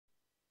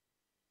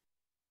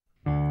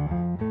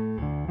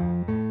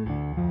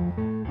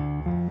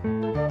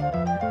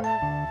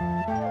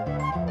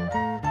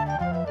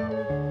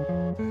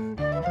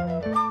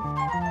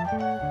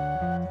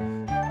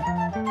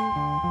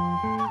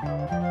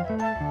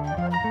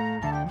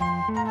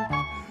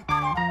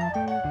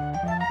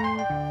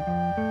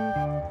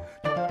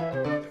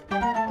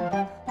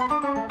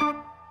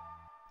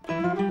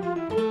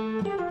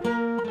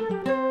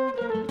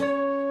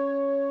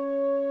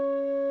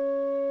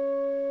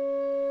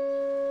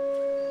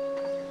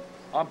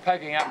I'm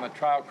packing up my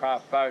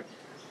Trailcraft boat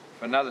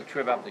for another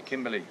trip up the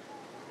Kimberley.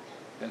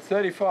 And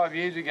 35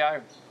 years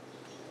ago,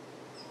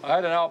 I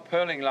had an old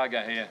pearling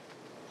lugger here,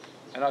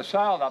 and I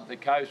sailed up the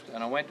coast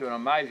and I went to an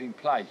amazing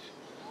place.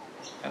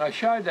 And I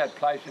showed that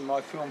place in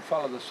my film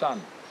Follow the Sun,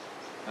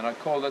 and I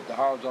called it the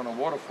Horizontal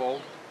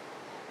Waterfall.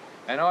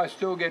 And I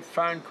still get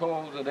phone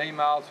calls and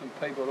emails from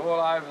people all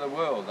over the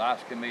world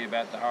asking me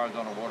about the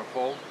Horizontal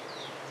Waterfall.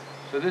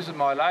 So this is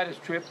my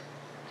latest trip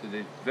to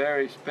this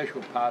very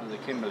special part of the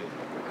Kimberley.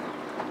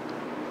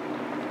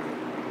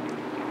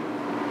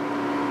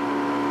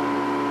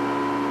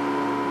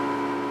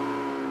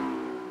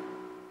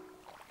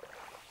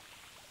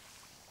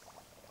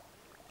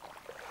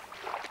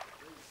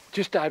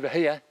 Just over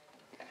here,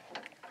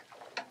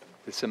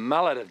 there's some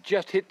mullet that have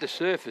just hit the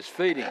surface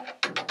feeding.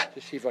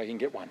 Just see if I can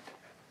get one.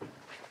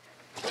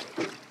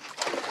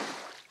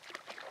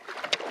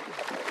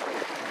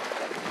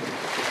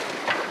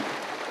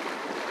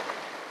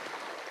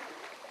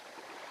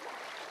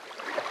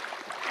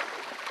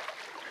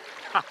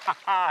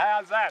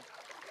 How's that?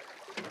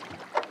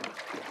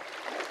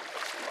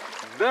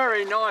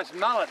 Very nice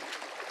mullet.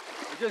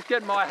 I'll just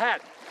get my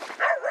hat.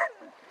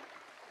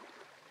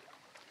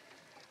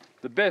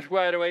 The best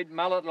way to eat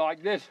mullet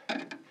like this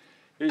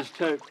is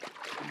to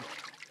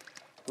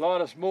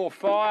light a small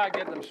fire,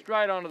 get them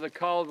straight onto the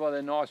coals while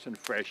they're nice and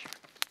fresh.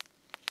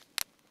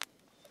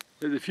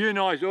 There's a few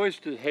nice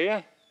oysters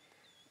here,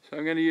 so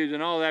I'm going to use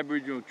an old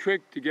Aboriginal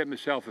trick to get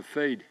myself a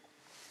feed.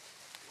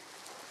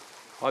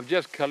 I've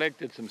just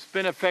collected some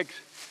spinifex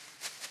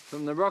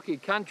from the rocky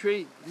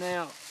country.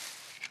 Now,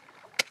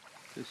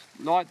 just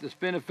light the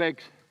spinifex.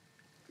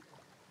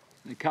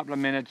 In a couple of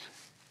minutes,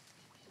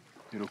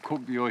 it'll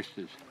cook the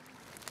oysters.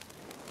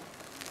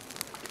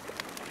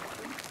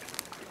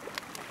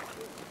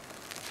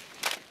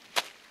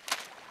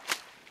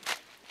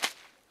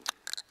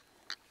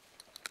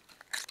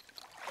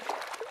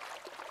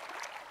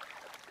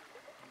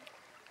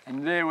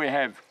 And there we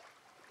have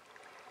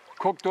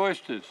cooked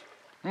oysters.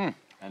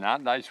 And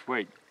aren't they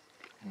sweet?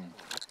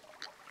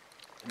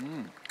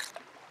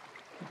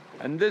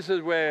 And this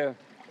is where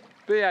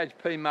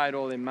BHP made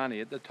all their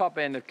money, at the top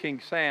end of King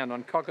Sound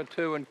on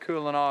Cockatoo and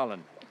Coolan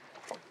Island.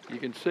 You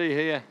can see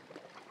here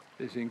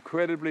this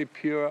incredibly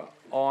pure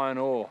iron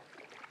ore.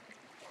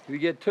 If you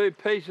get 2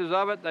 pieces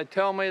of it, they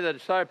tell me that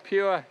it's so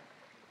pure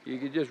you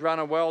could just run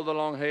a weld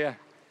along here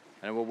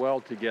and it will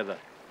weld together.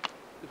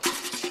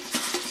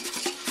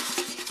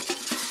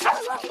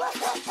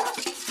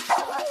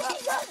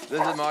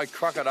 This is my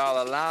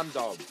crocodile alarm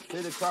dog. See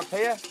the croc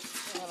here?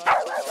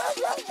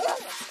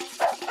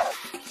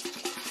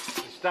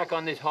 Stuck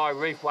on this high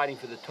reef waiting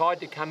for the tide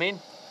to come in.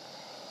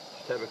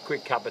 Just have a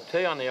quick cup of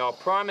tea on the old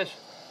Primus.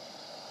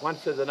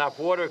 Once there's enough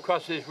water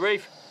across this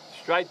reef,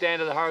 straight down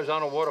to the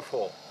Horizontal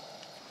Waterfall.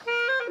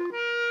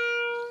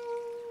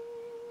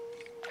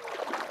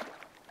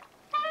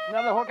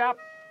 Another hook up.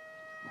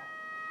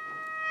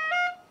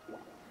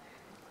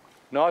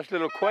 Nice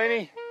little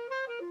queenie.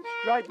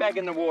 Straight back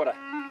in the water.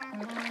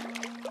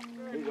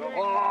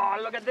 Oh,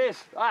 look at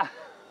this.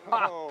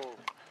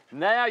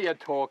 Now you're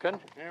talking.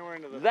 Now we're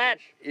into the That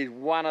fish. is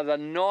one of the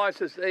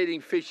nicest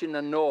eating fish in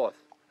the north.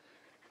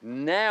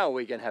 Now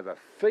we can have a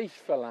feast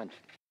for lunch.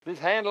 This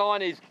hand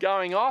line is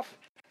going off.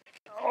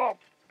 Oh.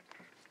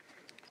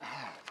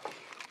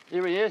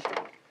 Here he is.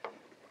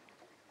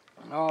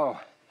 Oh.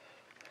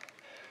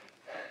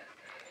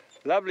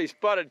 Lovely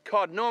spotted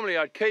cod. Normally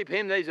I'd keep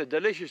him. These are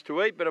delicious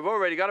to eat, but I've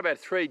already got about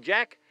 3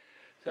 jack.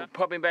 So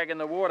pop him back in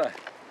the water.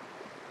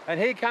 And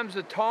here comes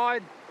the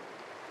tide.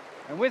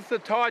 And with the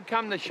tide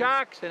come the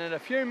sharks, and in a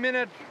few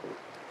minutes,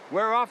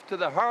 we're off to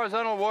the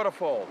Horizontal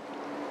Waterfall.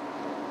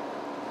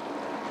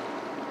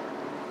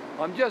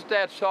 I'm just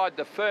outside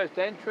the first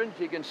entrance.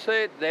 You can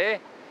see it there.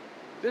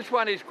 This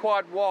one is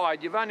quite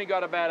wide. You've only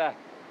got about a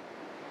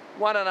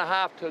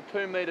 1.5 to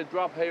 2 metre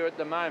drop here at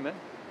the moment.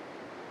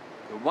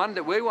 The one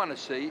that we want to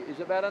see is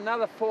about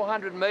another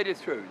 400 metres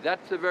through.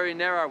 That's a very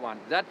narrow one.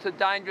 That's a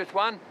dangerous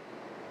one.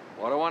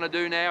 What I want to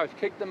do now is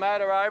kick the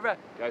motor over,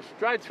 go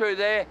straight through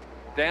there,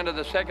 down to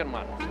the second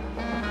one.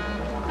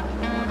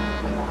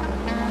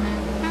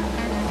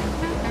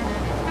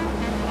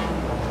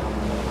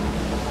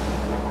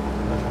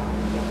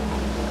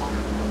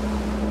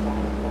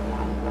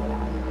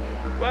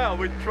 Well,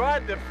 we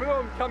tried to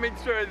film coming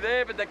through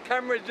there, but the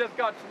cameras just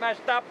got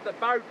smashed up, the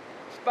boat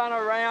spun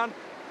around.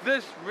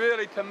 This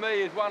really, to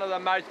me, is one of the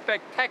most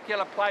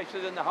spectacular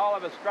places in the whole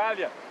of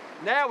Australia.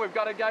 Now we've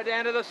got to go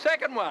down to the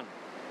second one.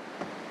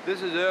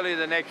 This is early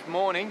the next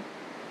morning,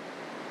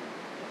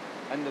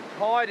 and the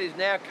tide is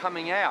now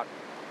coming out.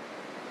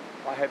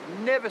 I have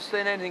never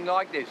seen anything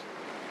like this.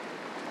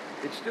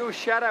 It's still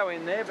shadow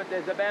in there, but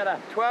there's about a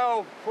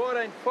 12,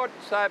 14 foot,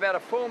 so about a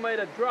 4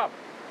 metre drop.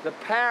 The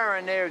power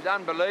in there is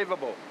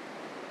unbelievable.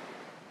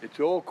 It's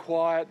all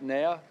quiet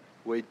now.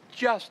 We're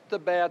just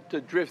about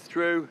to drift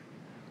through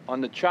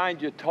on the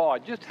change of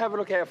tide. Just have a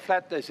look how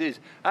flat this is.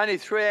 Only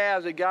 3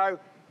 hours ago,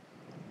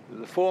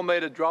 there's a 4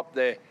 metre drop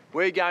there.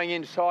 We're going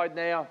inside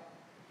now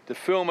to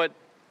film it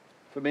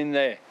from in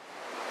there.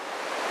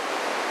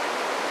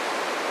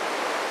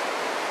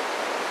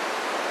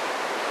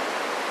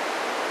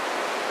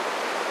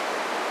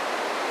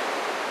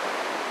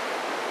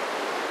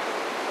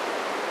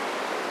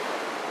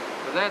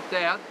 without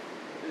doubt,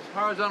 this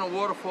horizontal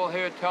waterfall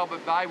here at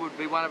Talbot Bay would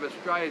be one of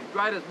Australia's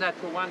greatest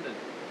natural wonders.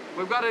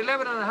 We've got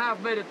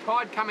 11.5 metre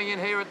tide coming in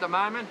here at the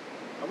moment,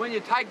 and when you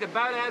take the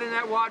boat out in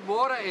that white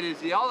water, it is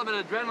the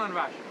ultimate adrenaline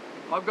rush.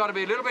 I've got to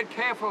be a little bit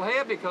careful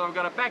here because I've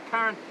got a back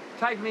current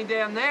taking me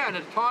down there, and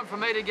it's time for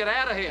me to get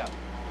out of here.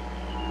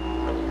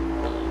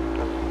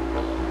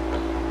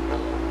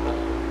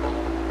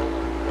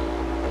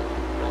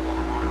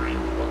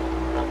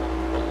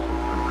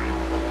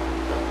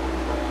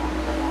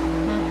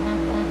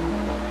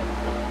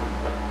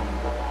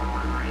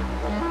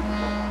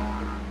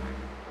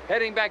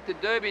 Heading back to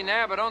Derby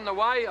now, but on the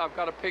way I've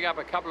got to pick up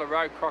a couple of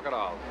rogue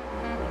crocodiles.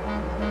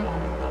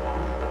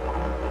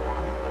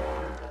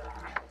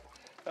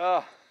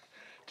 Oh,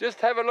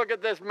 just have a look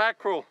at this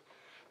mackerel.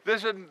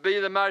 This would be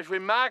the most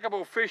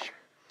remarkable fish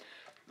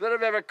that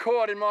I've ever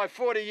caught in my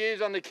 40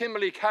 years on the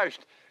Kimberley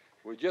coast.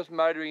 We're just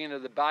motoring into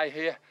the bay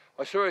here.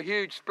 I saw a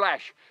huge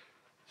splash.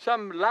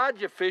 Some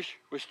larger fish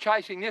was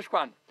chasing this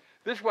one.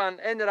 This one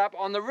ended up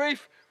on the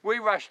reef. We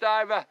rushed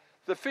over.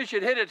 The fish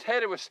had hit its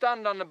head. It was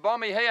stunned on the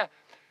bommy here.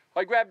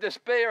 I grabbed a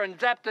spear and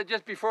zapped it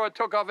just before it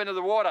took off into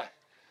the water.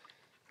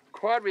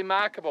 Quite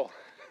remarkable.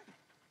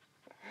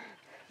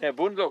 Now,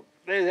 Bund, look,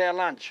 there's our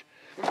lunch.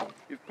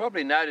 You've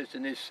probably noticed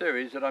in this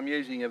series that I'm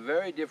using a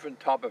very different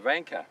type of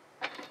anchor.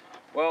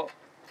 Well,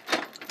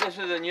 this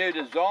is a new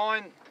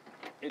design.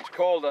 It's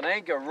called an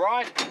anchor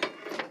right.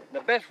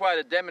 The best way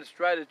to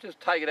demonstrate is just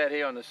take it out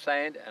here on the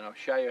sand and I'll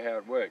show you how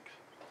it works.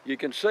 You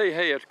can see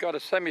here it's got a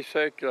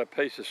semicircular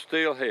piece of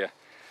steel here.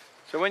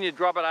 So when you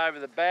drop it over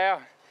the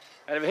bow,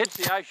 and if it hits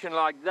the ocean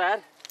like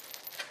that,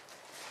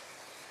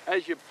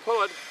 as you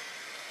pull it,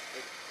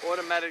 it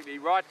automatically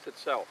rights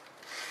itself.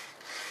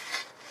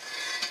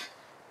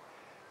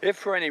 If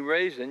for any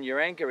reason your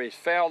anchor is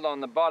fouled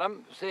on the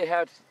bottom, see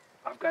how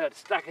I've got it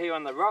stuck here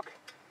on the rock?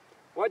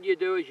 What you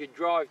do is you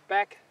drive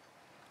back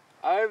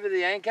over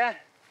the anchor.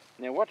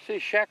 Now watch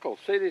this shackle,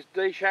 see this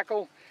D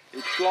shackle?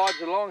 It slides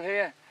along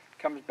here,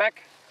 comes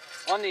back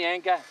on the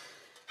anchor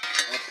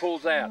and it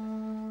pulls out.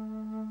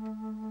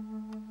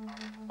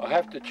 I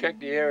have to check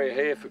the area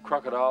here for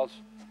crocodiles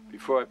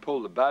before I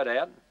pull the boat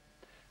out.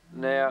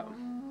 Now,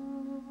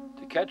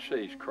 to catch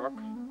these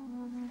crocs,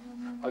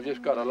 I've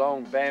just got a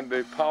long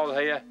bamboo pole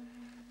here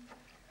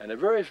and a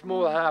very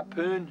small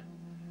harpoon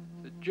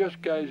that just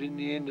goes in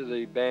the end of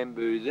the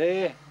bamboo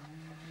there,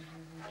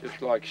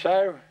 just like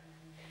so.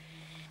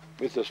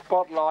 With the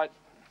spotlight,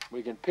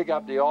 we can pick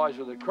up the eyes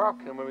of the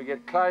croc, and when we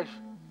get close,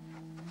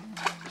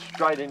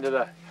 straight into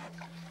the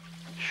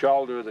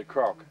shoulder of the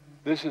croc.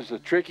 This is the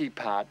tricky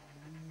part.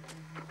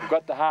 We've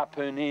got the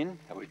harpoon in,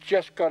 and we've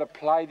just got to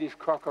play this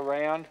croc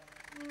around.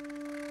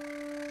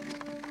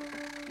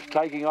 It's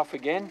taking off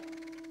again.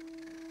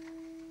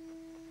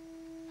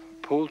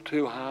 Pull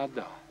too hard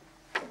though,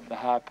 the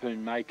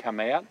harpoon may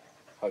come out.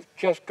 I've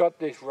just got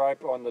this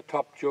rope on the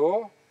top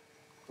jaw.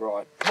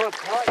 Right, pull it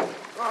tight.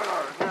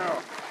 Right, now.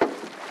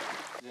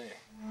 There.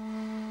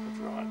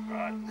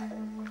 Right.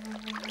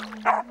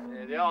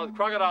 Yeah, the old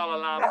crocodile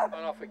alarm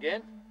went off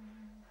again.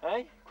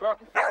 Hey, croc.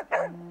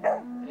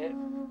 Yeah.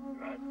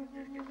 Right.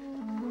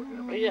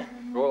 Here.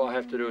 All I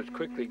have to do is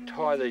quickly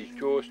tie these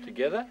jaws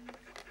together.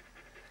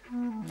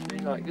 See,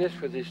 like this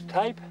with this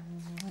tape.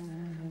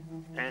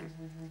 And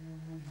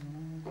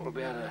we'll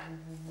be able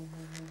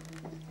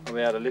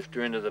to lift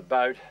her into the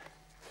boat.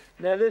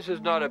 Now this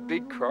is not a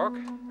big croc,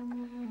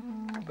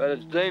 but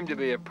it's deemed to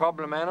be a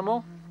problem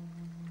animal.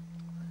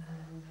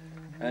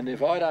 And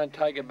if I don't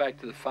take it back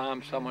to the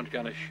farm, someone's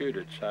going to shoot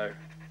it. So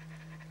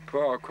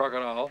poor old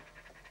crocodile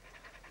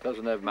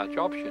doesn't have much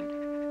option.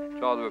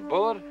 It's either a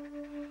bullet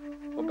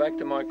or back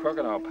to my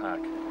crocodile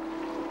park.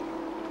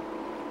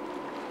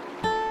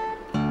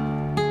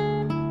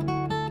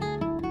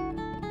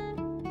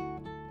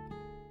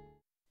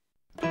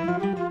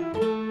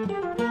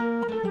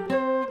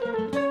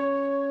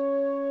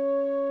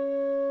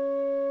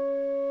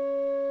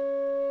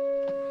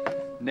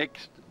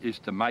 Next is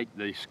to make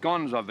the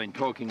scones I've been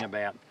talking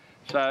about.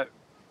 So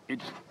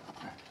it's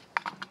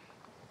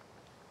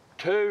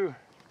 2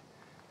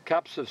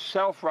 cups of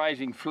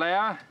self-raising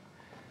flour,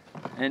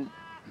 and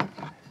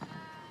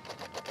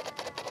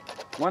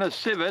when it's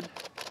sievered,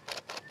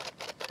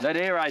 that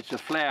aerates the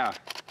flour,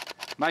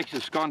 makes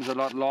the scones a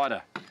lot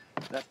lighter.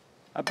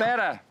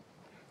 About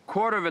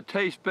 1/4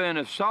 teaspoon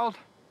of salt.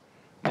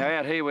 Now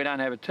out here we don't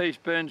have a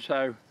teaspoon,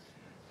 so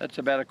that's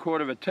about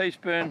 1/4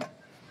 teaspoon.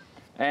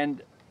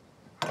 And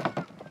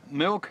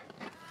milk.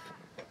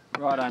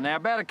 Righto, now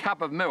about 1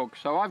 cup of milk.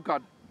 So I've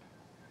got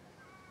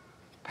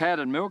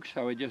powdered milk,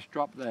 so we just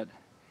drop that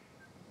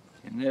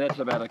in there. That's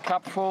about 1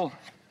 cupful.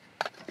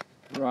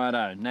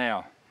 Righto,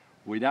 now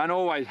we don't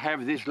always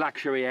have this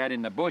luxury out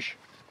in the bush.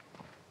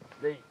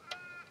 The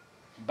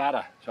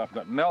butter, so I've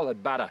got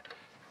melted butter.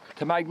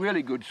 To make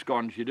really good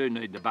scones you do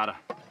need the butter.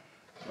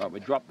 Right, we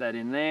drop that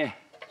in there.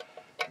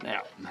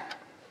 Now,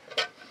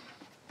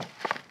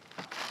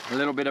 a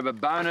little bit of a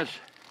bonus.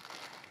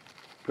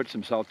 Put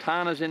some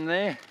sultanas in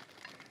there.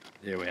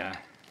 There we are.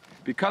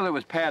 Because it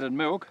was powdered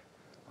milk,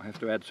 I have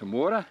to add some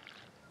water.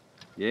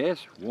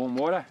 Yes, warm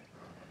water.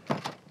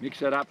 Mix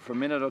that up for a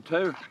minute or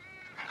two.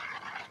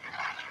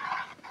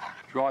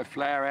 Dry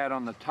flour out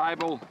on the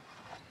table.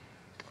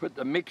 Put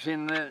the mix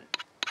in there,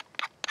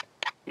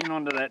 in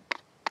onto that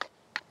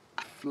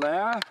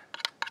flour.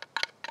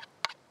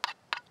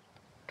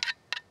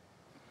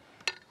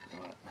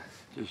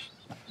 Just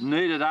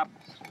knead it up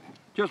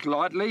just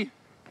lightly.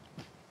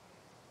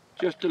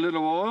 Just a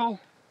little oil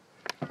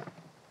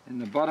in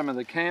the bottom of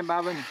the camp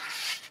oven.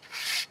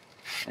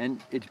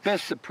 And it's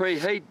best to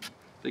preheat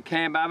the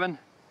camp oven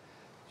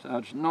so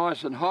it's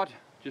nice and hot.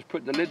 Just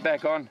put the lid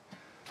back on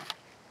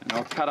and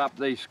I'll cut up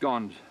these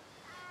scones.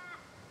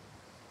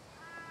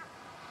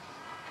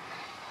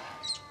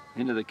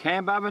 Into the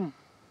camp oven.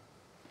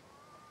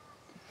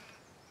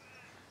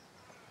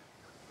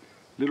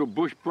 Little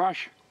bush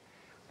brush,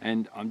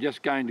 and I'm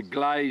just going to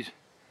glaze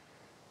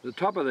the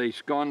top of these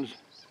scones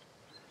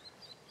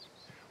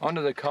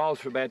onto the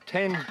coals for about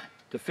 10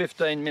 to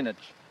 15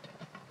 minutes.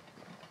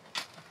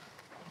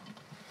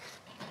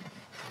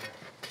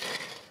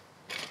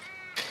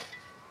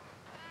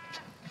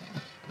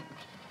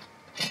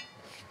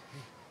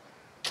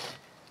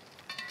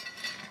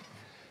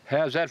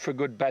 How's that for a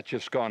good batch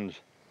of scones?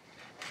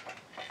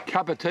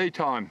 Cup of tea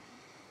time.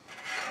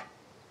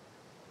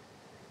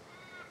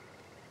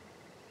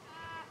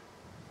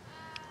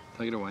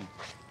 Take it away.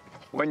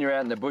 When you're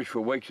out in the bush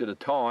for weeks at a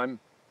time,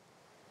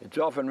 it's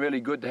often really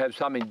good to have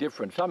something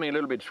different, something a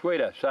little bit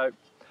sweeter. So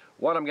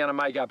what I'm going to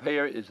make up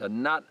here is a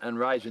nut and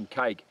raisin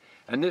cake.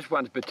 And this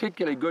one's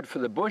particularly good for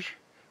the bush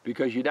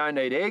because you don't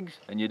need eggs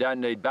and you don't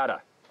need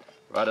butter.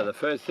 Right, the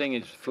first thing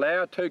is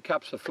flour, 2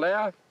 cups of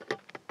flour.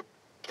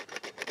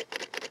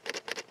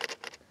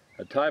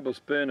 A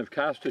tablespoon of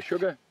caster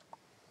sugar,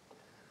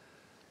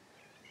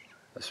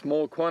 a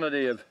small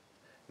quantity of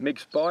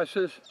mixed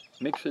spices,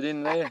 mix it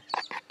in there.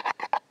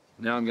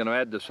 Now I'm going to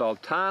add the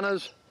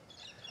sultanas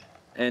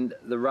and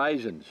the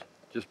raisins.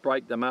 Just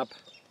break them up.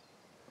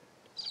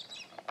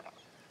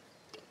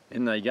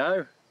 In they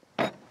go.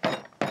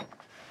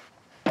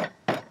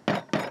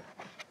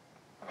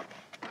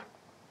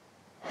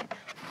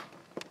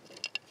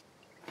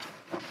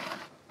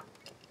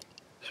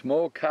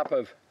 Small cup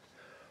of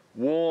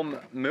warm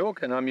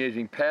milk, and I'm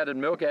using powdered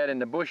milk out in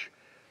the bush,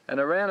 and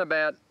around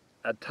about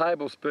a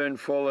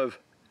tablespoonful of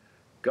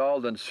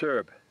golden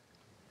syrup.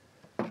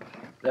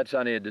 That's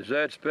only a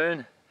dessert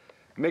spoon.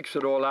 Mix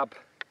it all up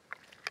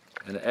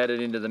and add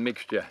it into the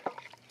mixture.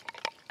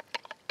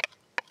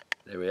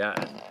 There we are.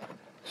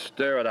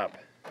 Stir it up.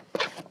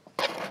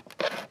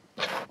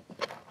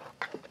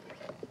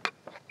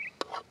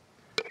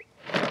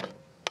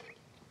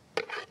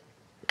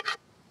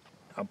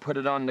 I'll put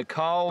it on the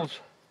coals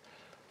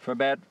for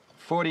about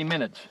 40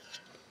 minutes.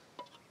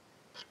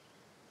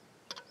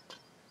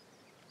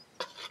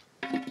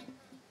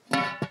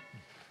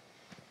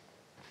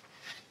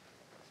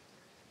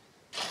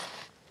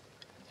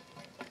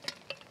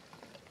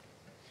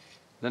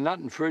 The nut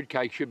and fruit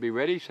cake should be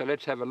ready, so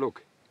let's have a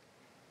look.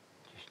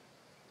 Just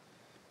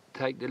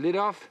take the lid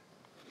off.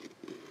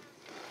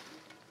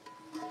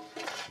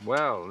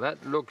 Well,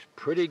 that looks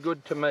pretty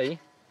good to me.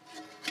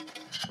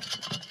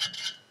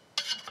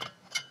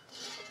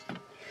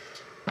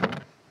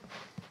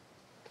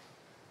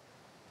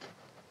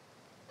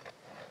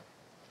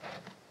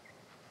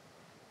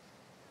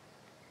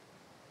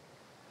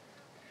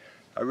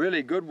 A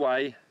really good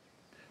way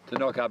to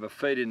knock up a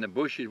feed in the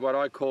bush is what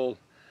I call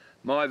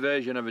my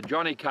version of a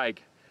Johnny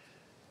cake.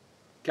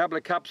 A couple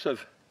of cups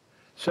of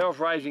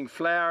self-raising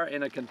flour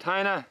in a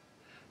container,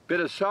 bit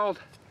of salt,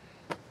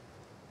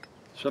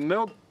 some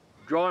milk,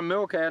 dry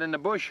milk out in the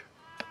bush,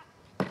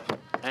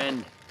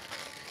 and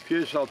a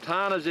few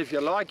sultanas if you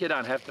like. You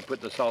don't have to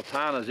put the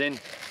sultanas in,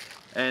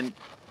 and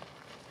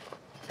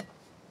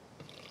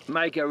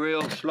make a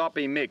real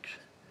sloppy mix.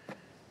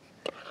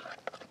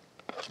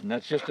 And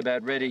that's just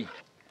about ready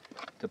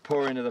to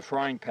pour into the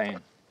frying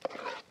pan.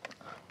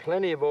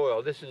 Plenty of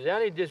oil. This is the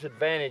only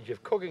disadvantage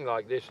of cooking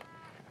like this,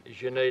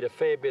 is you need a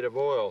fair bit of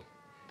oil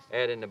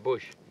out in the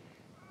bush.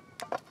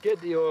 Get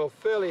the oil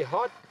fairly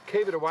hot,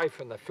 keep it away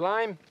from the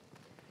flame,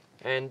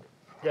 and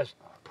just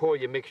pour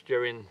your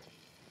mixture in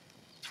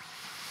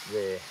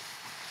there,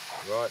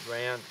 right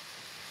round.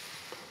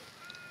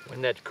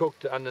 When that's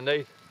cooked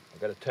underneath,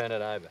 I've got to turn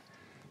it over.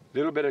 A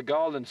little bit of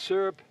golden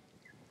syrup,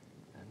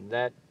 and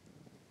that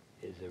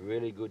is a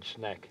really good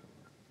snack.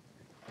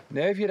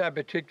 Now, if you don't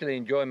particularly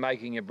enjoy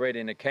making your bread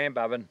in a camp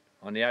oven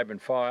on the open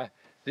fire,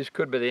 this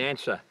could be the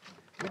answer.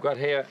 We've got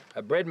here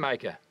a bread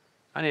maker,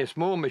 only a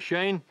small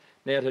machine.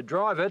 Now, to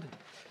drive it,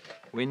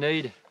 we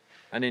need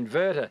an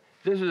inverter.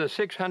 This is a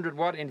 600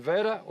 watt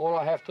inverter. All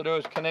I have to do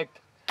is connect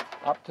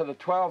up to the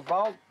 12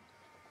 volt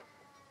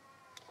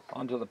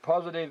onto the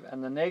positive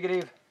and the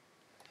negative.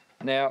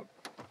 Now,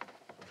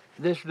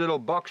 this little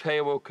box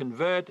here will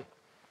convert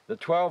the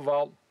 12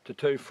 volt to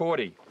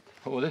 240.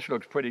 Oh, this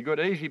looks pretty good.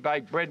 Easy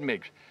baked bread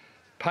mix.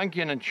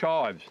 Pumpkin and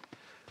chives.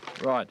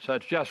 Right, so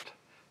it's just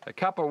a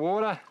cup of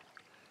water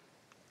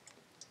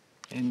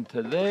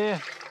into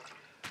there.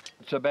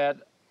 It's about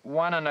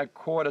 1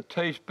 1/4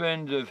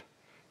 teaspoons of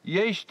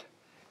yeast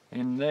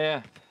in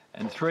there,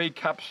 and 3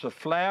 cups of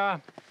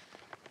flour.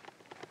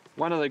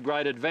 One of the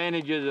great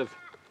advantages of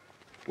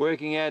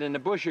working out in the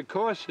bush, of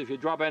course, if you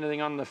drop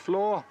anything on the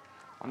floor,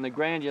 on the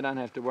ground, you don't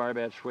have to worry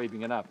about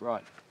sweeping it up.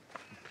 Right,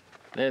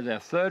 there's our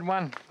third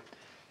one.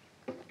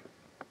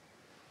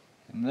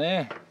 And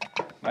there,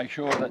 make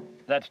sure that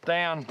that's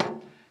down,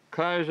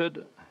 close it,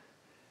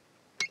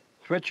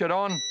 switch it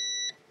on.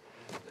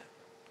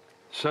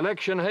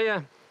 Selection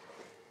here,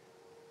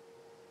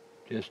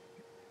 just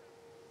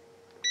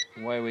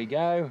away we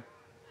go,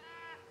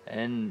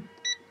 and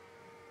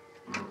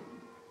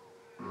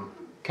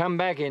come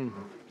back in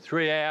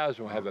 3 hours,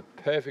 we'll have a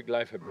perfect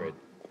loaf of bread.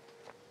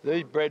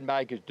 These bread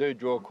makers do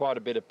draw quite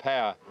a bit of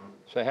power,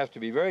 so you have to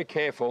be very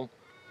careful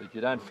that you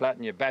don't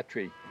flatten your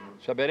battery.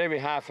 So about every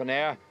half an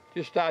hour,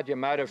 just start your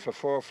motor for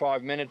 4 or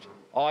 5 minutes,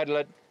 idle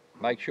it,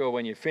 make sure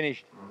when you're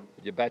finished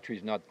that your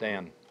battery's not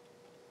down.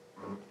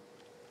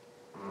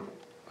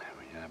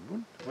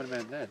 What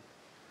about that?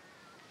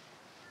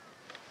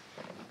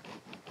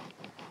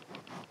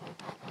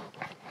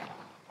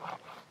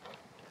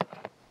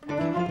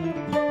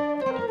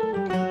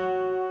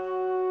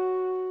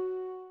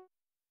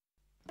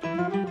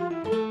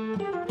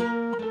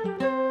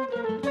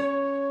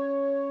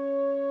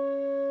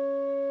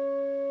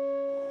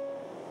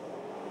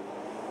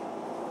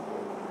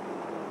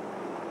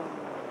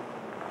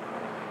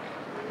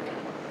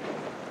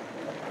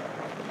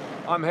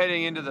 I'm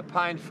heading into the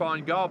Paynes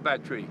Fine Gold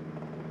Battery.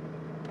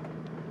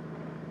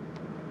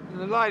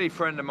 And a lady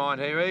friend of mine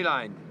here,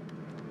 Elaine,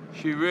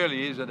 she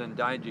really is an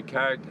endangered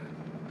character.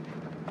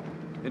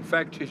 In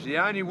fact, she's the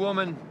only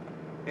woman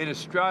in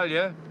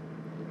Australia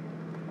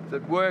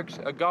that works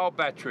a gold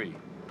battery.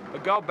 A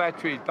gold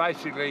battery is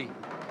basically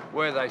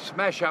where they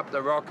smash up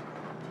the rock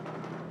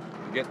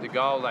to get the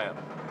gold out.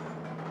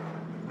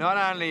 Not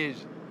only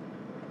is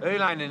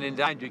Elaine an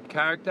endangered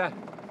character,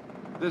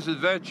 this is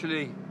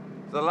virtually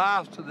the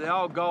last of the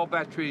old gold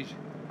batteries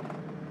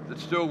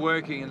that's still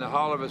working in the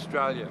whole of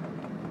Australia.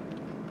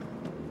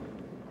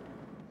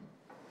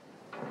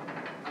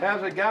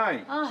 How's it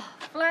going? Oh,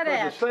 flat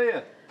out. Good to see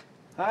you.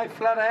 Hey,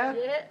 flat out?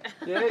 Yeah.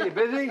 Yeah, you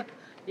busy?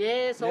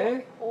 Yes, Yeah?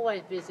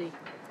 always busy.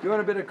 You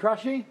want a bit of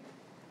crushing?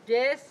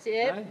 Yes,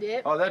 yep, Hey?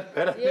 yep. Oh, that's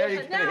better. Yeah, Now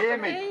you can hear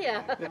me.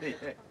 Yeah.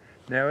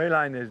 Now,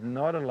 Elaine, there's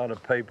not a lot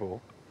of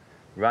people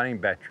running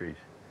batteries,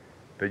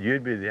 but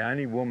you'd be the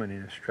only woman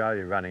in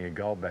Australia running a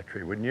gold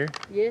battery, wouldn't you?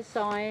 Yes,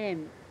 I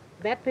am.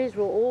 Batteries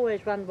were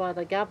always run by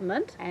the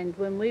government, and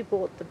when we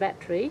bought the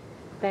battery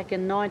back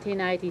in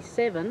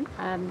 1987,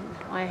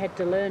 I had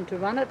to learn to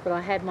run it, but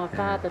I had my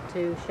father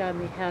to show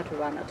me how to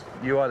run it.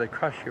 You either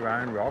crush your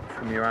own rock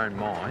from your own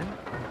mine,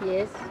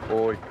 Yes.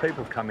 or if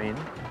people come in,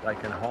 they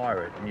can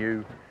hire it and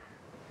you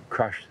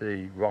crush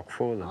the rock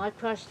for them. I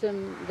crush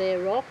their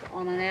rock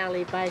on an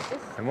hourly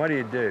basis. And what do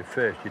you do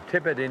first? You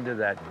tip it into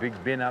that big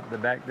bin up the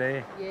back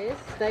there? Yes,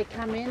 they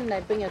come in,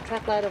 they bring a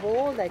truckload of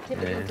ore, they tip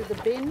it into the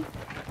bin,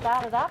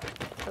 start it up,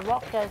 the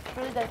rock goes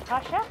through the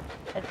crusher,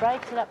 it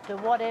breaks it up to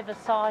whatever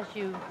size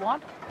you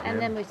want, and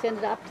then we send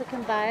it up the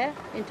conveyor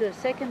into a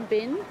second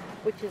bin,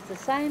 which is the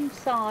same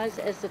size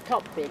as the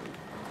top bin.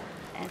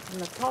 And from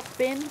the top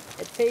bin,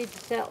 it feeds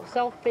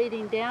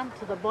self-feeding down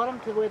to the bottom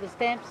to where the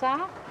stamps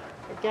are.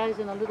 It goes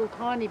in a little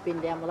tiny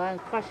bin down below and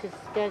crushes,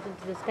 goes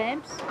into the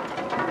stamps.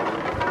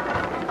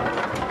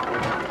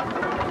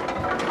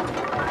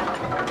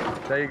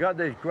 So you've got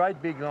these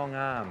great big long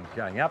arms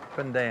going up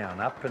and down,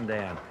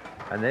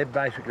 and they're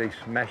basically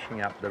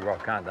smashing up the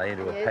rock, aren't they,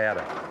 into a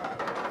powder?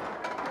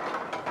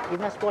 You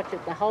must watch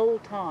it the whole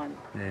time.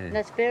 Yeah. And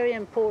that's very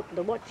important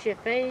to watch your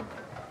feed,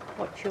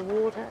 watch your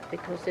water,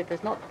 because if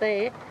it's not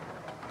there,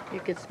 you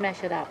could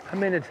smash it up. I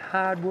mean, it's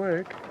hard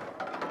work.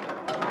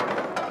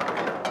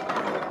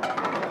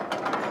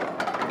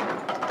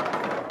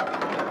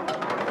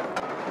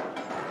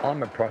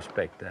 I'm a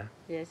prospector.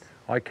 Yes.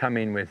 I come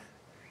in with,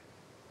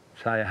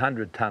 say,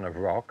 100 tonne of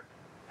rock.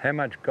 How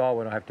much gold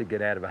would I have to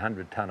get out of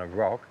 100 tonne of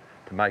rock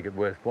to make it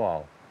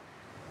worthwhile?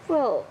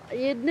 Well,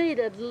 you'd need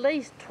at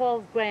least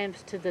 12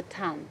 grams to the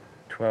tonne.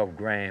 12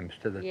 grams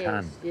to the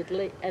tonne. Yes,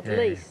 at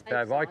least.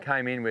 So if I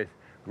came in with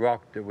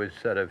rock that was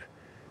sort of,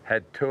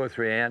 had 2 or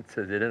 3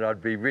 ounces in it,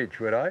 I'd be rich,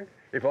 would I?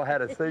 If I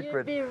had a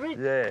secret. You'd be rich.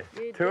 Yeah,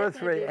 You'd 2 or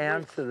definitely 3 be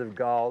ounces rich. of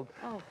gold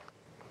Oh,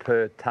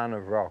 per tonne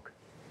of rock.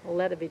 well,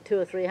 that'd be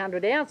 200 or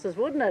 300 ounces,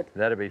 wouldn't it?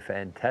 That'd be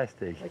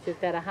fantastic. Which is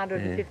about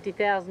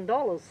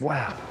 $150,000.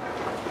 Wow.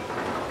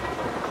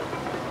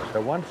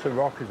 So once the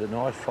rock is a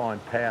nice fine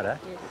powder,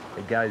 Yes.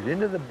 it goes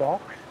into the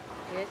box,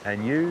 Yes.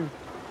 and you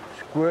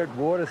squirt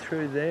water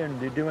through there, and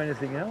do you do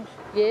anything else?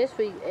 Yes,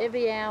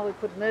 every hour we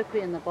put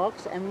mercury in the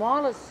box, and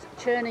while it's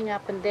churning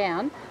up and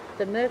down,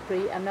 the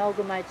mercury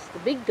amalgamates the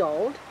big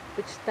gold,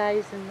 which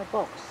stays in the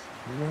box.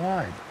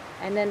 Right.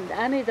 And then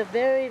only the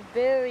very,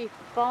 very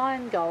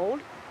fine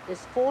gold is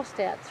forced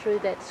out through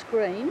that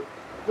screen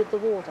with the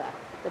water.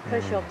 The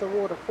pressure of the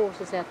water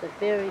forces out the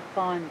very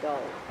fine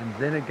gold. And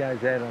then it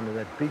goes out onto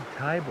that big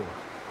table.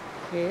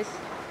 Yes.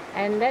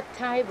 And that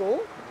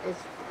table is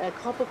a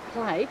copper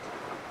plate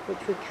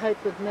which we coat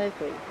with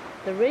mercury.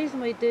 The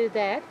reason we do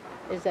that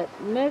is that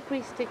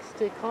mercury sticks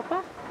to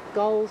copper,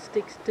 gold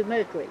sticks to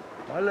mercury.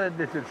 I learned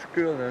this at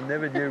school and I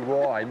never knew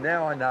why.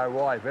 Now I know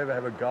why, if you ever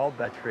have a gold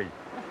battery.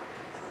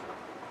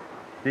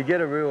 You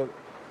get a real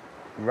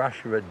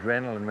rush of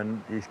adrenaline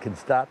when you can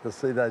start to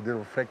see those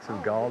little flecks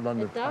of gold on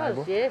the table. It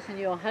does, yes, and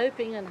you're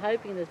hoping and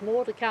hoping there's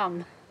more to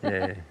come.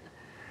 Yeah.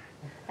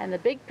 And the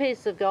big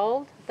piece of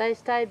gold, they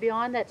stay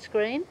behind that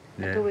screen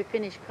until we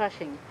finish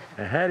crushing.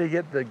 And how do you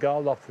get the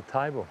gold off the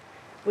table?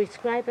 We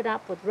scrape it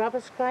up with rubber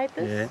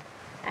scrapers,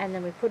 and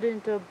then we put it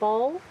into a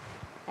bowl,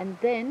 and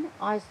then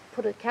I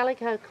put a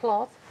calico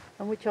cloth,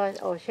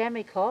 or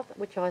chamois cloth,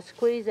 which I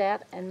squeeze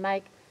out and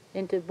make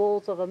into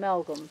balls of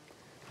amalgam.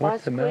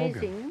 What's By amalgam?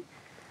 squeezing,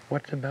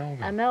 What's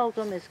amalgam?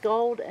 amalgam is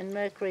gold and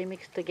mercury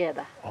mixed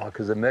together. Oh,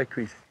 because the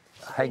mercury's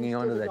hanging Into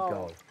onto the that gold.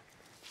 gold.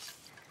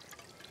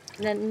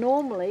 And then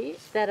normally,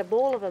 that a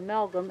ball of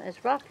amalgam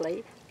is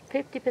roughly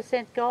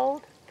 50%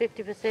 gold,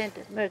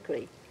 50%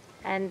 mercury.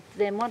 And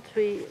then once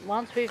we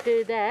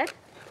do that,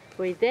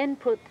 we then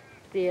put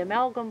the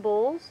amalgam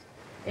balls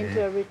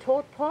into a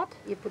retort pot.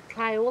 You put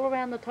clay all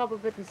around the top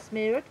of it and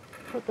smear it.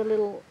 Put the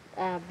little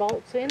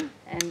bolts in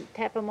and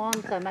tap them on,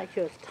 so make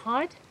sure it's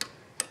tight.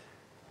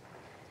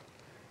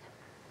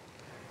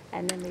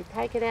 And then we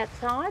take it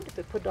outside,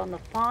 we put it on the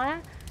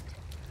fire.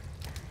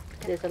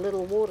 There's a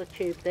little water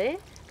tube there.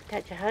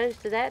 Attach a hose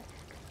to that.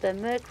 The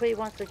mercury,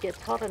 once it gets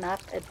hot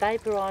enough, it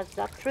vaporises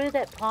up through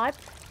that pipe,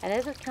 and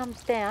as it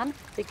comes down,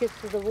 it gets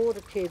to the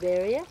water tube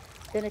area,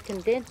 then it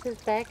condenses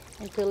back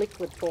into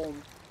liquid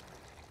form.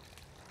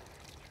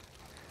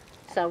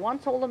 So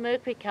once all the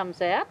mercury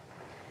comes out,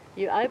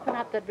 you open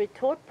up that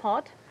retort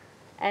pot,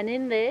 and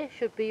in there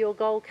should be your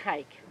gold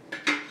cake.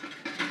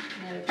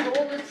 Now we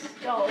pour this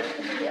gold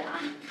here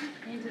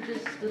into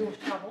this little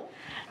shovel,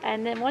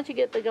 and then once you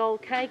get the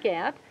gold cake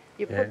out,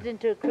 you put it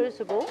into a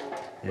crucible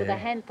with a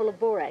handful of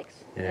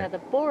borax. Now the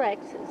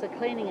borax is a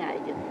cleaning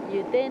agent.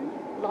 You then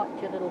light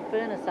your little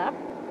furnace up,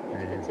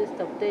 which consists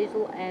of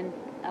diesel and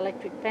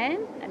electric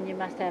fan, and you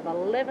must have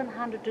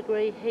 1100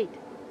 degree heat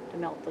to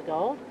melt the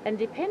gold. And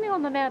depending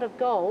on the amount of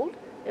gold,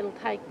 it'll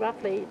take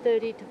roughly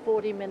 30 to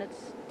 40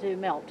 minutes to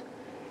melt.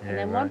 And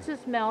then once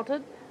it's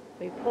melted,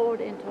 we pour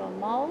it into a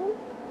mould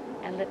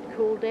and let it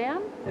cool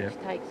down, which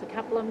takes a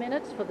couple of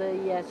minutes for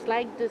the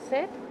slag to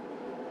set.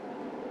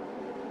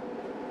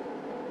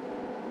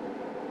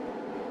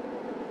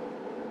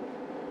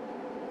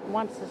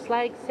 Once the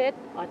slag's set,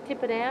 I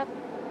tip it out,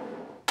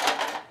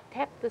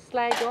 tap the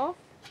slag off,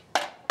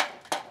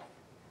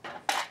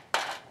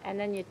 and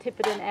then you tip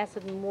it in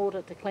acid and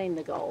water to clean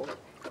the gold.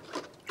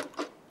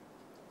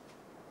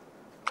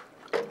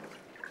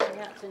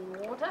 Now it's in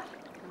water,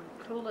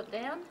 and cool it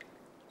down.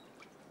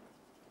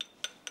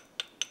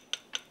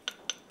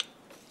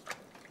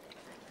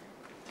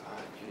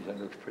 Geez, that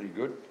looks pretty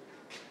good.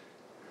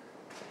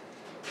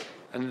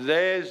 And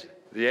there's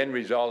the end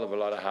result of a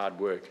lot of hard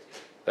work.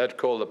 That's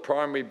called the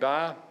primary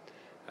bar,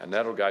 and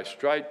that'll go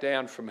straight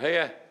down from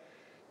here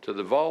to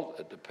the vault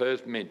at the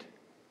Perth Mint.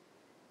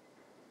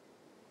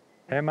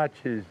 How much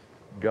is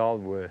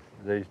gold worth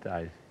these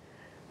days?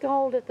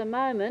 Gold at the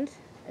moment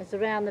is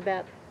around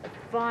about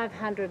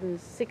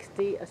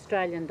 560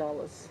 Australian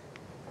dollars.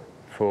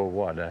 For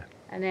what?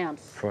 An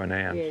ounce. For an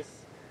ounce?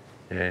 Yes.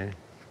 Yeah.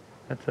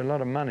 That's a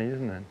lot of money,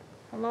 isn't it?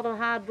 A lot of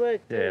hard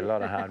work too. Yeah, a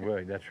lot of hard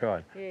work, that's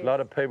right. Yes. A lot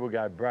of people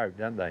go broke,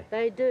 don't they?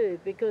 They do,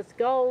 because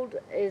gold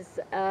is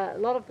a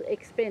lot of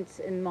expense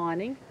in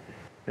mining.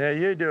 Now,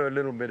 you do a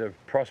little bit of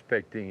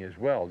prospecting as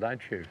well,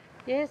 don't you?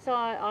 Yes,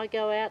 I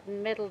go out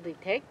and metal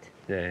detect.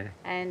 Yeah.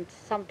 And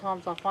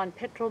sometimes I find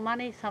petrol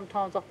money,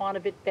 sometimes I find a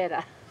bit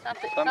better.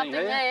 Something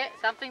here? there,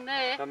 something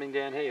there. Coming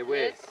down here,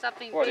 where? Yes,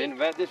 something What, big. in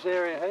about this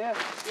area here?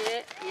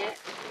 Yeah,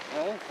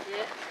 Eh?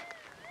 yeah,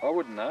 I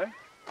wouldn't know.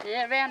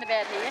 yeah, round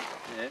about here.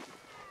 Yeah.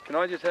 Can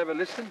I just have a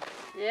listen?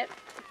 Yep.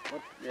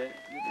 What? Yeah, let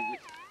me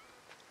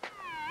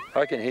just...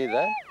 I can hear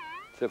that.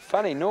 It's a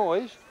funny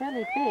noise.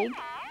 Fairly big.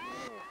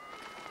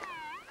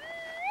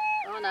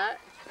 Oh no,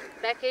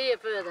 back here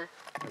further.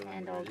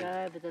 And I'll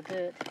go over the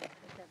dirt.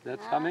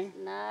 That's humming?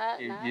 No,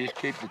 You, no. you just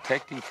keep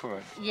detecting for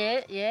it.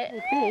 Yeah,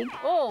 it's big.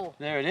 Oh,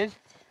 There it is.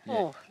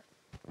 oh,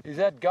 Is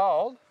that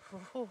gold?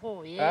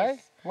 oh, yes.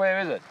 Eh? Where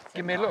is it?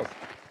 Give me a look.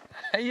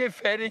 Are you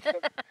fatty?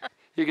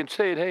 You can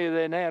see it here,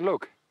 there now,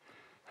 look.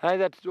 Hey,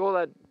 that's all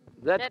that,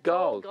 that's all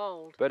gold.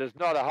 gold. But it's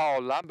not a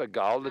whole lump of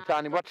gold. It's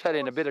only, what's that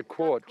in a bit of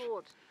quartz?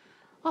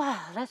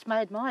 Oh, that's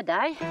made my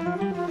day.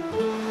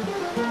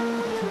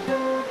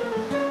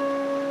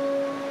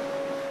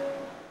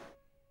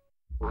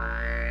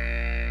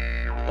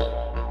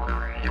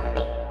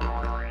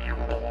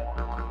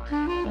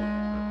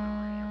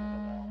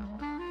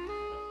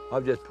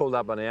 I've just pulled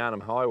up on the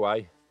Arnhem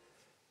Highway.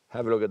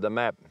 Have a look at the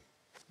map.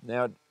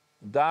 Now,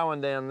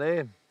 Darwin down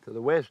there to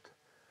the west.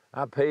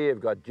 Up here you've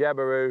got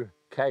Jabiru,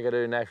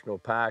 Kakadu National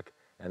Park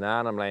and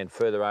Arnhem Land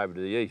further over to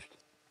the east.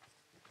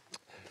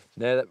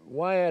 Now,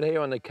 way out here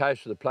on the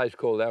coast of a place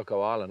called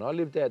Elcho Island, I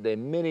lived out there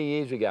many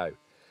years ago.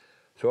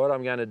 So what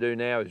I'm going to do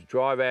now is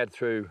drive out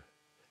through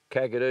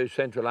Kakadu,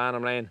 Central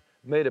Arnhem Land,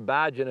 meet a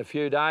barge in a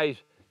few days,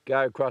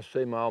 go across,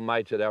 see my old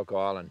mates at Elcho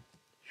Island.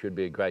 Should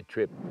be a great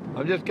trip.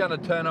 I'm just going to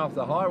turn off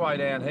the highway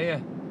down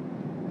here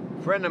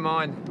A friend of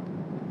mine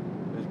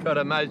has got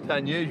a most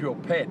unusual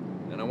pet,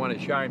 and I want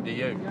to show him to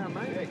you. Yeah,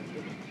 mate.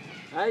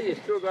 Hey, you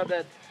still got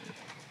that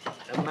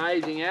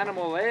amazing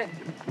animal there?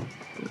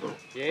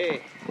 Yeah.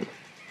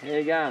 How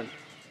you going?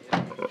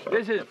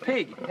 This is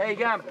Pig. How you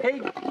going,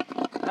 Pig?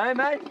 Hey,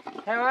 mate.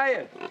 How are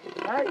you?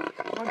 Hey,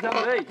 want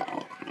something to eat?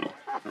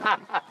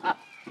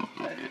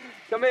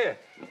 Come here.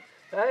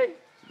 Hey.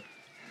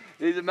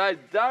 He's the most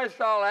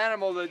docile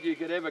animal that you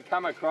could ever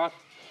come across.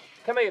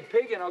 Come here,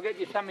 Pig, and I'll get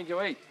you something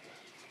to eat.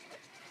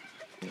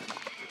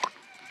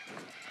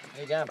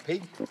 How you going,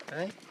 Pig?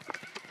 Hey?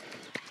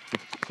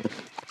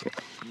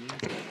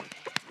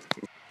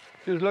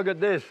 Just look at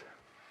this.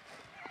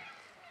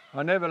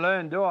 I never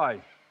learned, do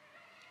I?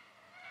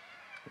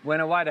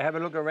 Went away to have a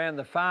look around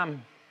the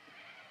farm,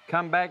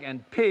 come back,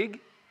 and Pig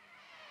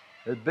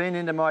has been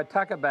into my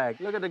tucker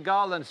bag. Look at the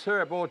golden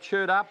syrup all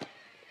chewed up.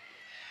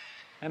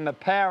 And my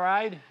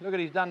Powerade, look at what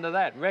he's done to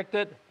that, wrecked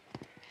it.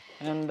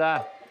 And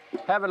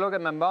have a look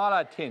at my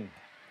Milo tin.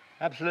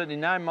 Absolutely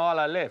no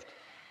Milo left.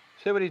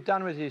 See what he's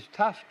done with his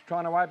tusks,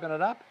 trying to open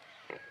it up?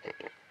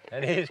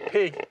 And here's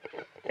Pig.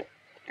 It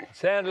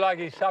sounds like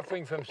he's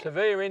suffering from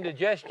severe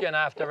indigestion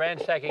after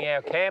ransacking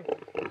our camp.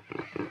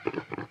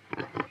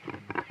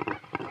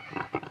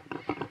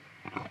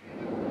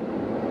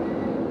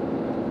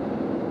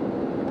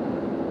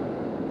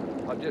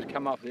 I've just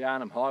come off the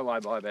Arnhem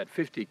Highway by about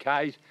 50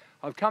 k's.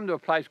 I've come to a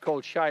place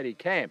called Shady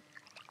Camp.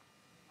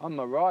 On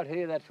my right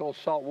here, that's all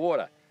salt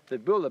water.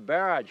 They've built a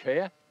barrage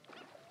here.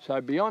 So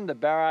beyond the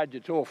barrage,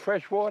 it's all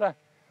fresh water.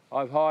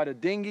 I've hired a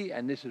dinghy,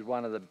 and this is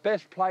one of the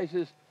best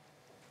places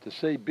to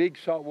see big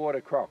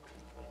saltwater crocs.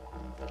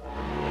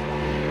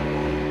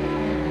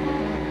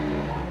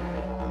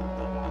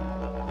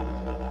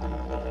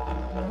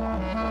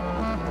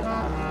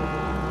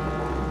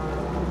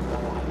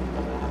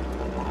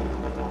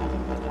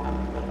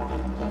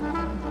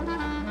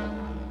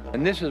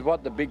 And this is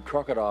what the big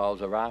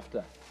crocodiles are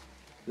after,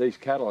 these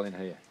cattle in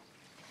here.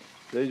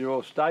 These are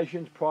all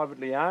stations,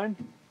 privately owned.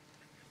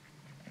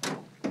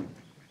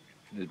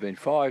 There's been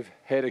 5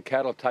 head of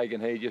cattle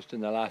taken here just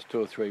in the last 2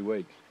 or 3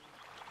 weeks.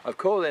 I've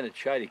called in at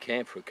Shady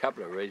Camp for a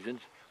couple of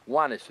reasons.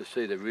 One is to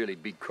see the really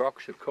big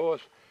crocs, of course.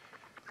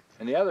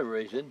 And the other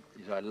reason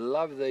is I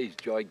love these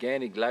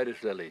gigantic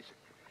lotus lilies.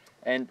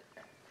 And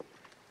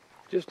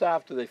just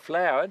after they're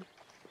flowered,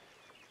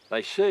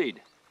 they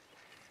seed.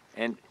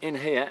 And in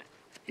here,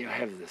 you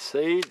have the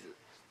seeds.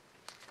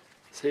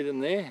 See them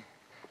there?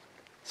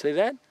 See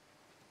that?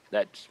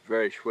 That's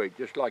very sweet,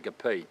 just like a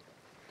pea.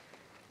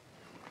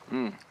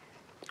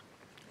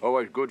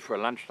 Always good for a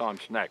lunchtime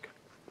snack.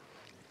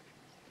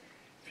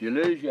 If you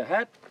lose your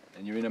hat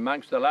and you're in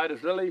amongst the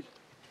lotus lilies,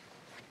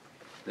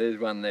 there's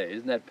one there.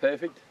 Isn't that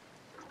perfect?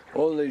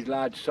 All these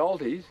large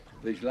salties,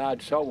 these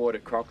large saltwater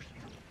crocs,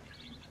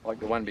 like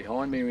the one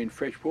behind me, are in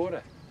fresh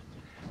water.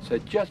 So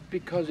just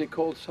because they're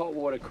called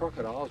saltwater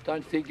crocodiles,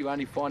 don't think you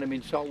only find them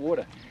in salt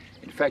water.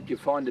 In fact, you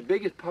find the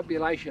biggest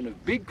population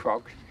of big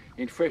crocs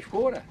in fresh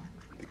water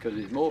because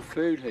there's more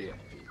food here.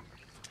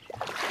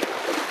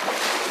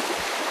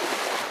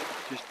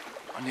 Just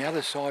on the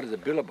other side of the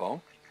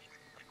billabong,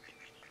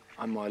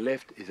 on my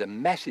left, is a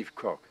massive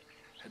croc,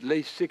 at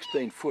least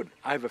 16 foot,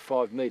 over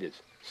 5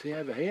 metres. See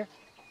over here?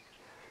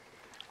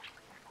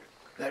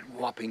 That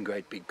whopping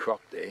great big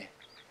croc there,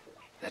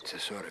 that's the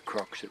sort of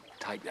crocs that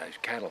take those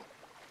cattle.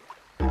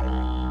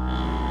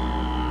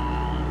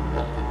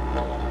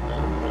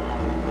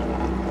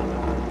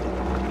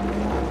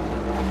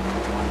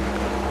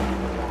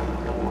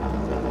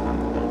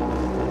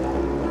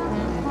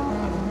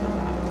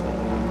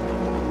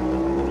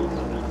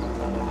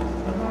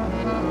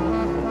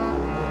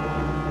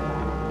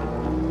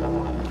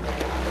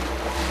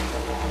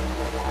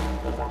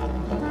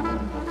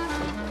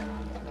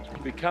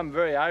 Become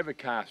very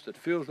overcast. It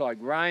feels like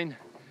rain.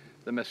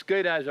 The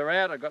mosquitoes are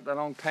out. I've got the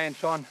long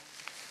pants on.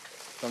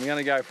 So I'm going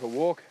to go for a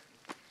walk,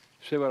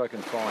 see what I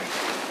can find.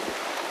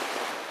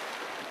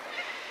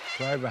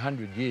 For over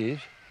 100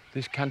 years,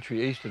 this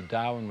country east of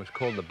Darwin was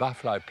called the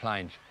Buffalo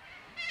Plains.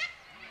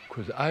 It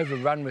was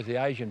overrun with the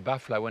Asian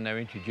buffalo when they were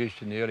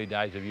introduced in the early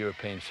days of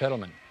European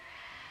settlement.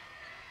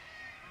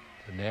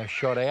 They're now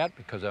shot out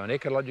because they're an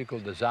ecological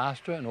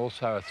disaster and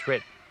also a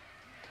threat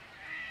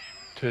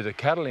to the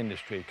cattle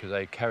industry because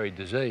they carry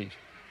disease.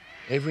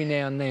 Every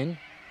now and then,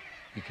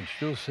 you can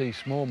still see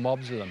small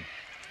mobs of them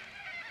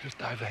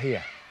just over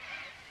here.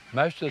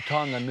 Most of the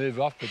time they move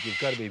off, but you've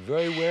got to be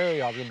very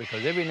wary of them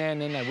because every now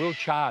and then they will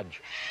charge.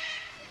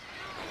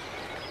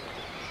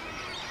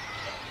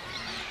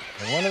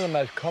 And one of the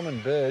most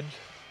common birds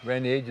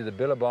around the edge of the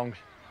billabongs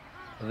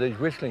are these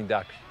whistling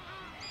ducks.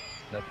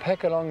 They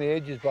pack along the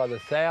edges by the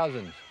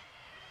thousands.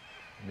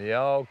 And the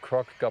old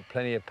croc's got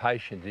plenty of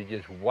patience. He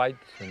just waits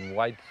and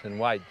waits and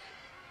waits.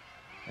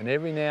 And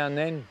every now and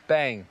then,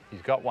 bang,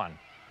 he's got one.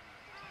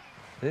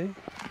 See?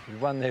 There's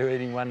one there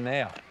eating one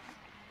now.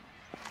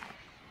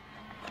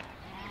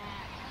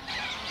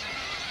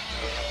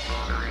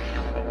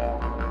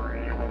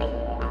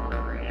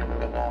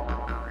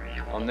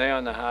 I'm now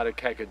in the heart of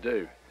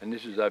Kakadu, and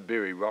this is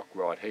Obiri Rock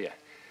right here.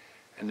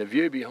 And the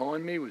view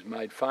behind me was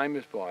made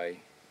famous by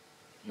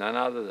none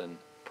other than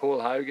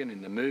Paul Hogan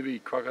in the movie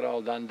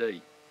Crocodile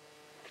Dundee.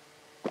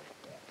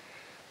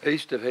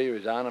 East of here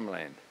is Arnhem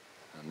Land,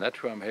 and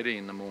that's where I'm heading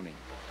in the morning.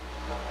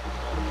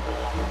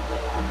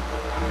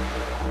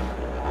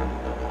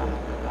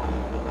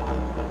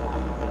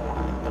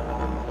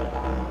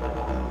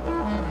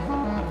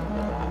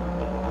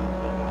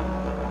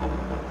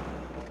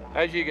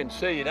 As you can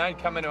see, you don't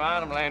come into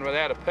Arnhem Land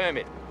without a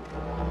permit.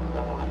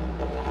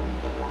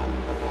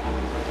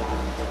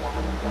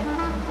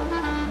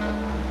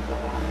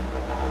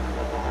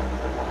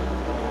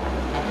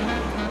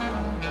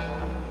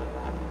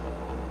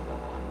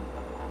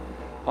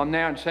 I'm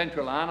now in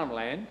central Arnhem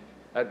Land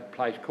at a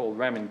place called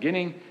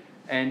Ramingining,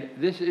 and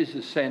this is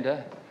the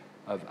centre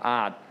of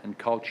art and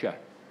culture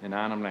in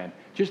Arnhem Land.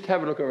 Just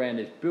have a look around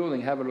this building,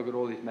 have a look at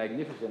all this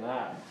magnificent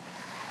art.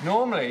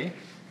 Normally,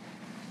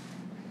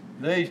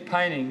 these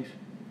paintings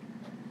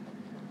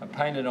are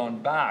painted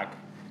on bark,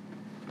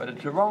 but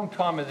it's the wrong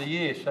time of the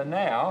year, so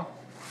now,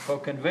 for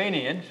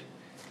convenience,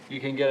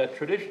 you can get a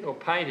traditional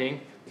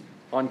painting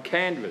on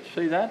canvas.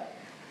 See that?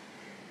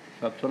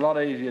 So it's a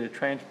lot easier to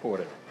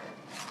transport it.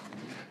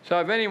 So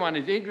if anyone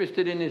is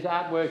interested in this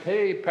artwork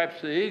here,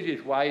 perhaps the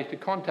easiest way is to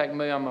contact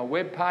me on my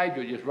webpage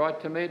or just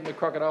write to me at the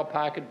Crocodile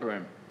Park at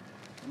Broome.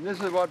 And this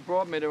is what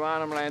brought me to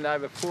Arnhem Land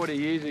over 40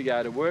 years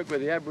ago, to work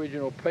with the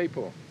Aboriginal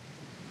people.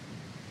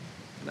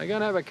 And they're going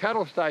to have a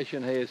cattle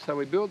station here, so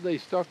we built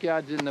these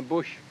stockyards in the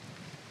bush.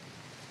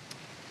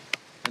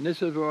 And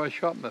this is where I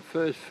shot my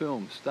first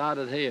film,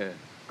 started here,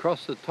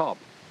 across the top.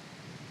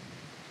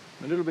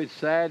 I'm a little bit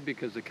sad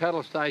because the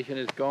cattle station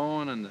is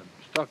gone and the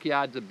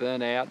stockyards are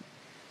burnt out.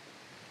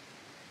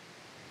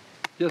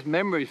 Just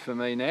memories for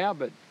me now,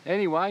 but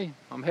anyway,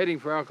 I'm heading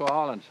for Elcho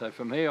Island, so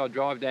from here I'll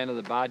drive down to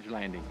the barge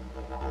landing.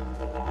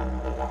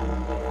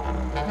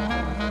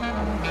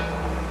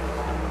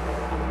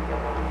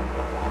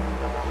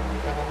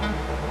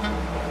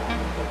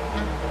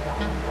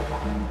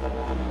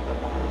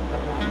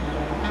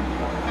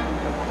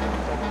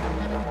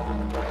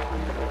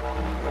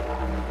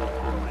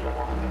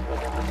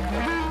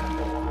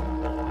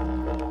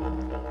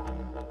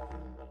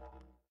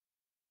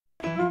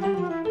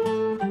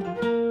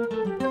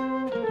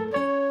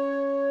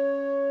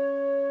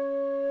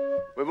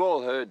 We've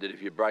all heard that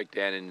if you break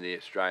down into the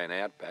Australian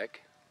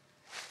outback,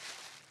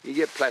 you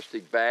get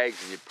plastic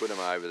bags and you put them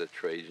over the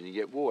trees and you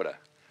get water.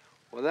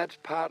 Well, that's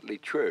partly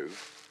true,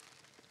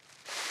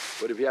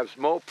 but if you have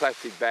small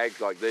plastic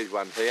bags like these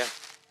ones here,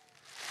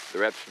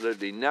 they're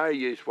absolutely no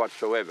use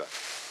whatsoever.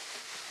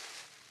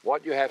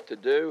 What you have to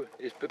do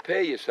is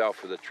prepare yourself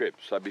for the trip.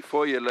 So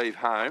before you leave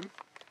home,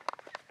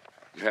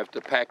 you have to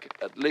pack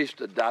at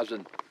least a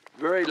dozen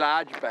very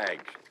large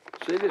bags.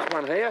 See this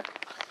one here?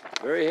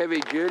 Very heavy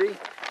duty.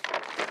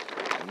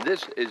 And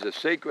this is a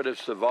secret of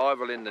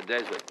survival in the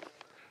desert.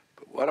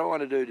 But what I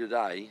want to do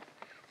today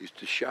is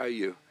to show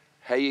you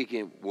how you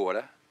get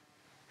water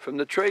from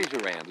the trees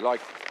around. Like,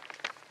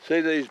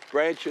 see these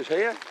branches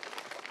here?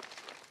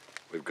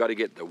 We've got to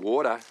get the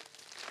water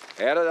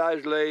out of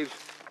those leaves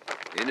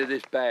into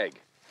this bag.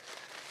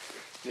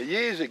 Now,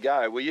 years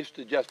ago, we used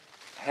to just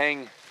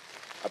hang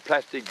a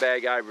plastic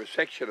bag over a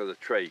section of the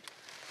tree.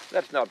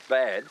 That's not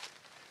bad,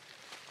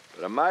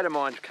 but a mate of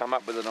mine's come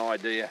up with an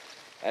idea,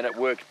 and it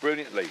works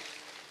brilliantly,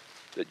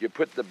 that you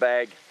put the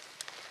bag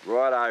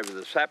right over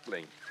the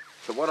sapling.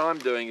 So what I'm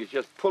doing is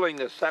just pulling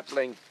the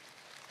sapling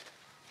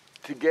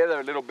together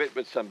a little bit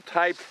with some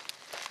tape,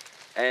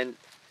 and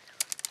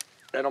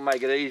that'll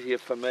make it easier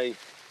for me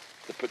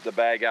to put the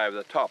bag over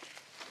the top.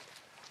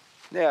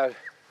 Now,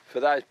 for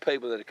those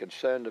people that are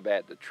concerned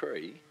about the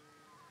tree,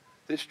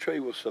 this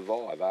tree will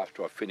survive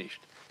after I've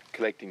finished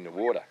collecting the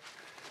water.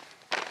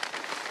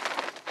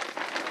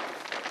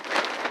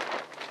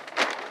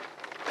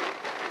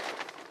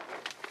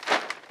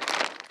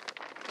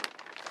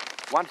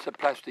 Once the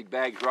plastic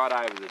bag's right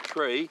over the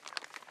tree,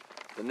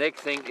 the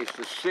next thing is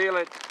to seal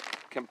it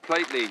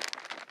completely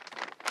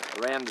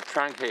around the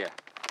trunk here.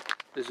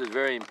 This is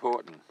very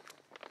important.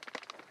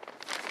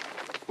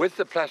 With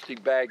the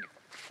plastic bag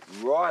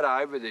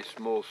right over this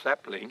small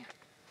sapling,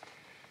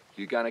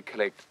 you're going to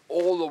collect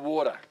all the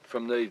water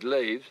from these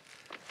leaves,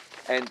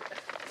 and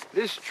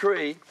this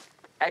tree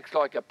acts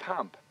like a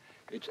pump.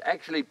 It's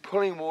actually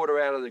pulling water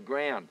out of the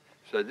ground.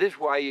 So this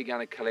way you're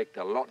going to collect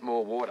a lot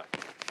more water.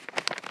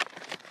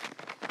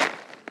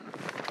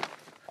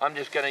 I'm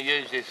just going to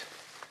use this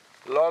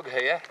log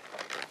here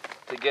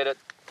to get it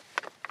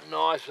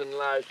nice and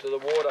low so the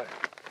water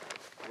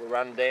will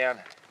run down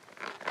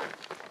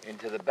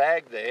into the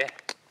bag there.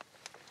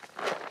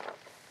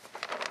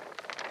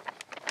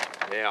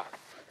 Now,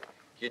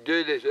 you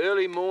do this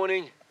early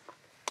morning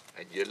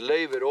and you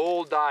leave it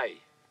all day.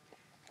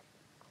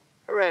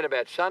 Around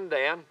about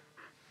sundown,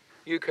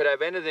 you could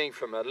have anything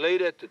from 1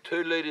 litre to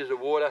 2 litres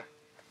of water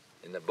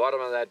in the bottom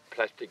of that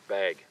plastic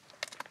bag.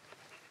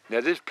 Now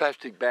this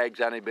plastic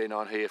bag's only been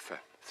on here for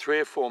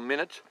 3 or 4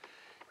 minutes.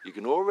 You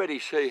can already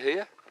see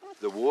here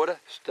the water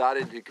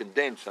starting to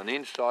condense on the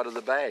inside of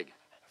the bag.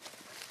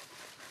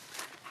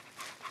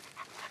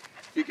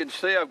 You can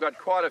see I've got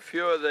quite a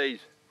few of these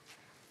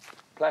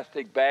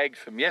plastic bags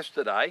from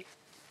yesterday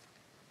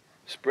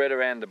spread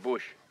around the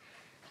bush.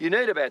 You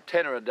need about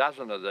 10 or a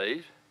dozen of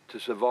these to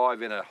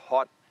survive in a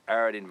hot,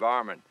 arid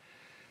environment,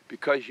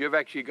 because you've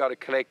actually got to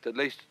collect at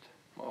least,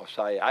 I'll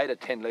say, 8 or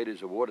 10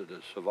 litres of water to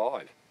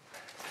survive.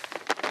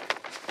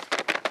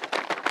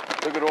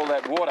 Look at all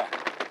that water.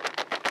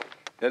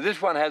 Now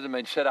this one hasn't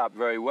been set up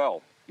very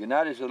well. You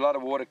notice a lot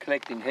of water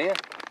collecting here.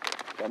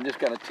 So I'm just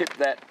going to tip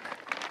that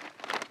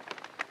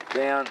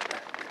down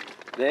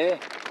there.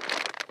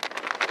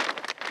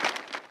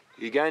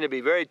 You're going to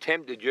be very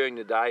tempted during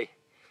the day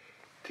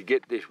to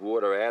get this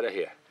water out of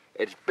here.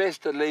 It's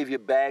best to leave your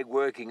bag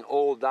working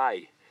all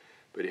day.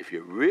 But if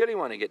you really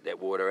want to get that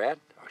water out,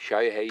 I'll show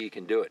you how you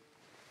can do it.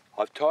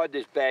 I've tied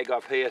this bag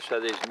off here so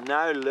there's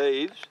no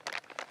leaves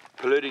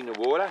polluting the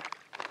water.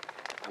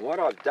 And what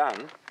I've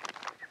done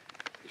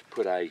is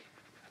put a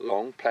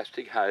long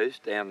plastic hose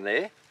down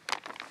there.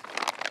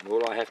 And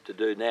all I have to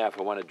do now if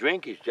I want to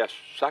drink is just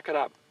suck it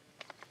up.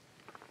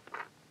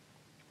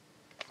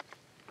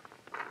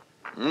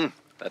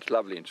 That's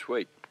lovely and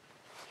sweet.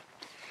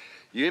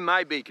 You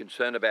may be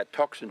concerned about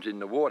toxins in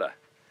the water.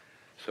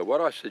 So what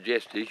I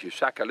suggest is you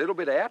suck a little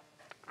bit out.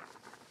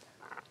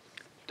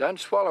 Don't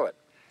swallow it.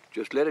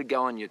 Just let it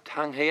go on your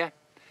tongue here.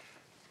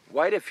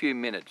 Wait a few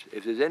minutes.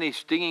 If there's any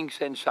stinging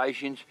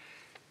sensations,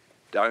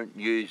 don't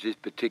use this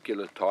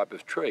particular type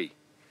of tree.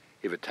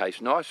 If it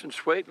tastes nice and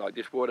sweet, like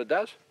this water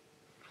does,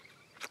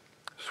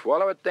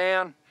 swallow it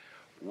down.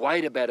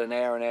 Wait about an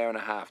hour and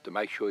a half to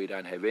make sure you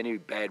don't have any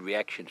bad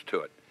reactions to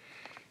it.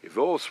 If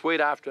all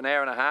sweet after an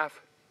hour and a half,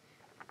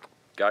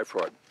 go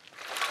for it.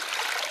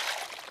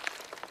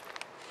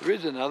 There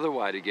is another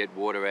way to get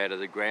water out of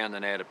the ground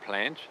and out of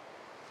plants,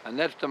 and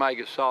that's to make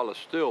a solar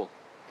still.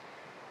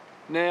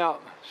 Now,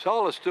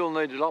 solar still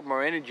needs a lot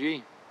more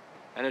energy,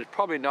 and it's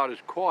probably not as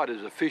quite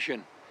as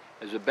efficient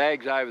as the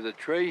bags over the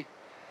tree,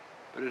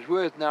 but it's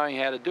worth knowing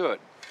how to do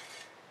it.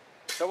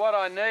 So what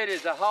I need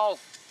is a hole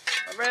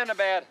around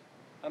about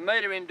 1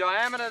 metre in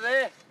diameter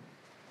there,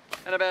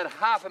 and about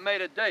 ½ a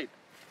metre deep.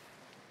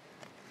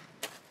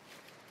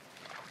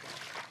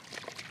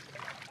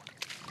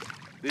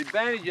 The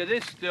advantage of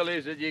this still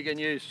is that you can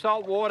use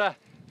salt water,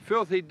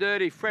 filthy,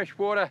 dirty, fresh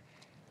water.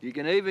 You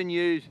can even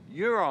use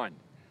urine.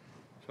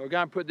 So I'll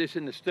go and put this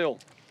in the still.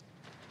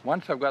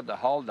 Once I've got the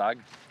hole dug,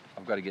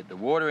 I've got to get the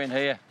water in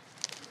here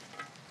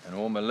and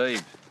all my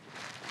leaves.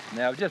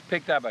 Now I've just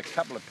picked up a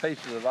couple of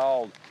pieces of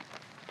old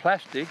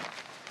plastic.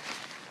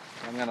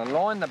 I'm going to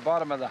line the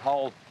bottom of the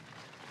hole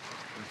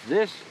with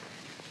this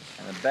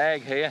and a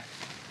bag here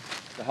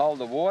to hold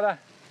the water.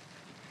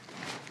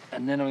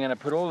 And then I'm going to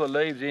put all the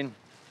leaves in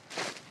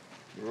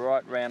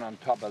right round on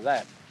top of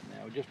that.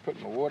 Now I'll just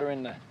put my water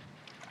in the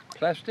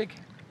plastic.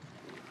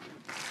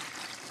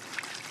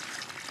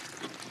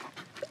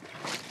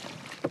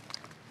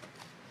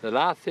 The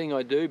last thing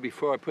I do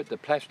before I put the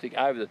plastic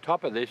over the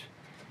top of this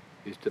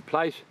is to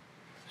place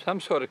some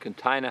sort of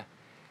container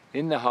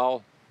in the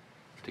hole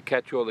to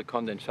catch all the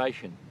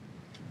condensation.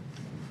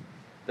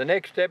 The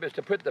next step is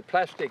to put the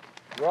plastic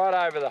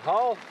right over the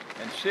hole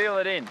and seal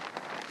it in.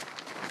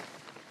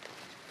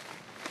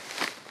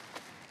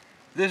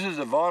 This is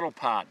the vital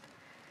part,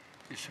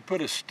 is to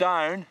put a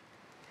stone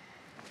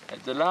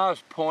at the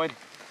last point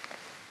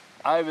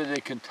over the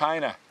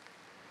container.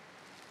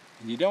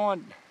 And you don't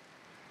want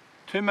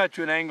too much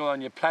of an angle on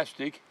your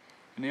plastic,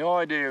 and the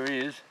idea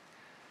is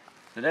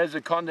that as the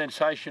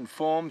condensation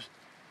forms,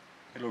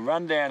 it'll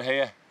run down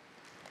here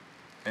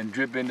and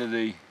drip into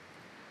the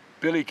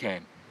billy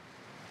can.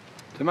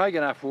 To make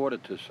enough water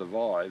to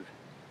survive,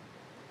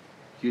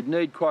 you'd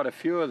need quite a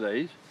few of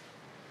these.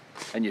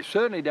 And you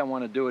certainly don't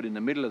want to do it in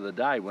the middle of the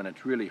day when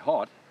it's really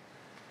hot.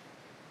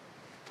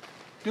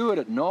 Do it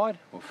at night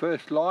or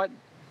first light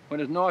when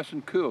it's nice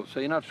and cool, so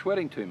you're not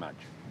sweating too much.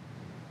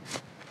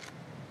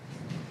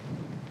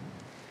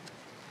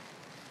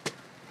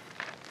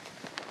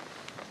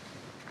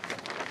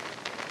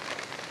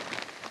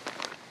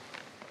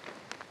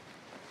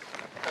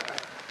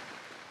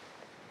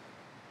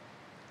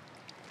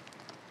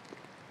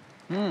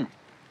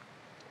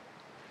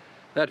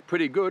 That's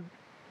pretty good.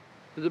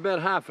 There's about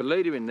 ½ a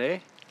litre in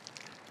there.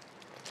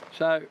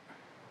 So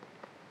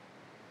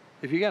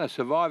if you're going to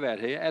survive out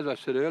here, as I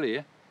said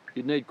earlier,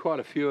 you'd need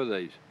quite a few of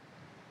these.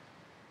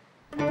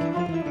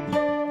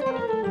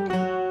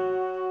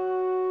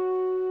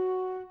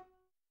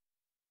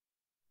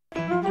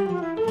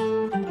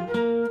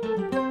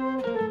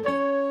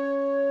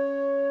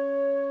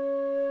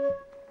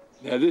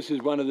 Now this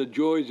is one of the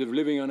joys of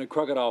living on a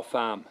crocodile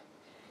farm.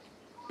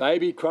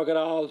 Baby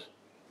crocodiles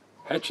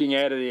hatching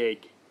out of the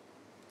egg.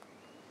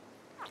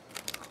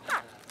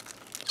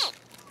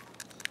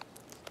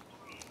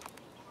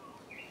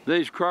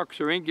 These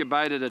crocs are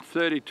incubated at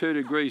 32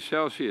 degrees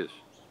Celsius,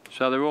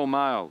 so they're all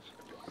males.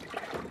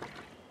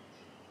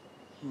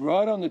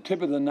 Right on the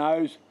tip of the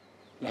nose,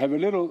 they have a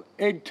little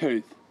egg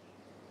tooth.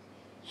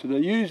 So they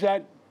use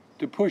that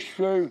to push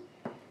through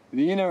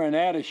the inner and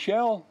outer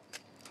shell,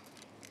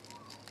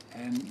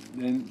 and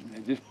then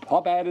they just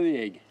pop out of the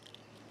egg.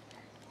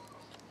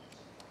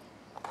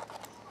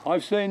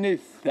 I've seen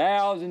this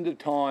thousands of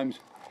times,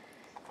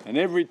 and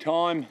every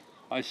time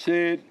I see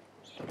it,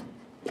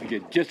 I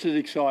get just as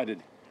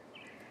excited.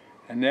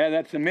 And now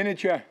that's a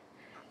miniature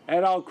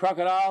adult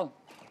crocodile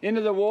into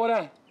the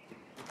water.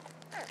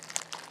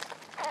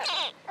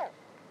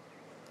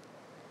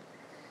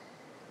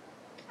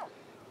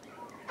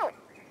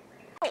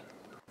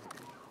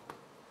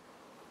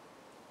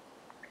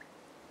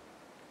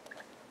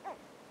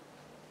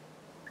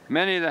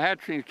 Many of the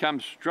hatchlings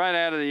come straight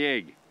out of the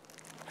egg,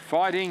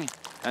 fighting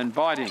and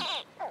biting.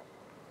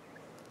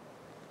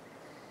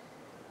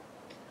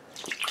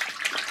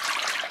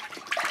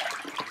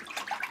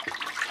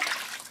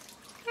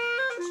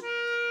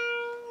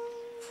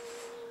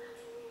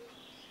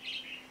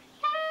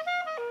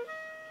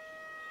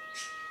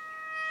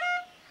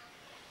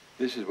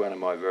 This is one of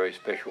my very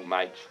special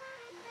mates.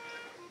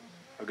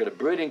 I've got a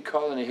breeding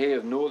colony here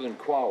of northern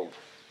quolls.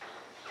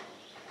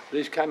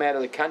 These come out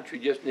of the country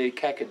just near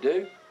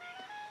Kakadu.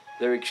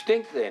 They're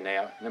extinct there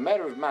now. In a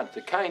matter of months,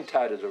 the cane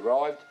toad has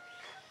arrived.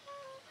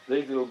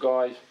 These little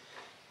guys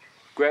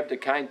grab the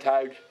cane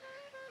toads.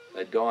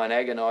 They die an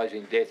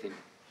agonising death in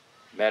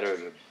a matter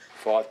of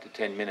 5 to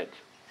 10 minutes.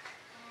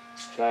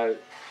 So,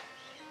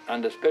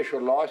 under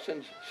special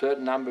licence, a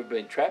certain number have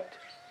been trapped,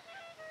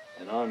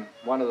 and I'm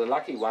one of the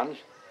lucky ones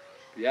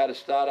to be able to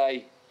start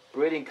a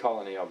breeding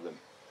colony of them.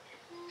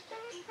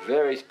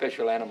 Very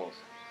special animals.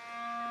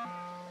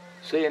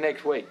 See you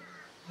next week.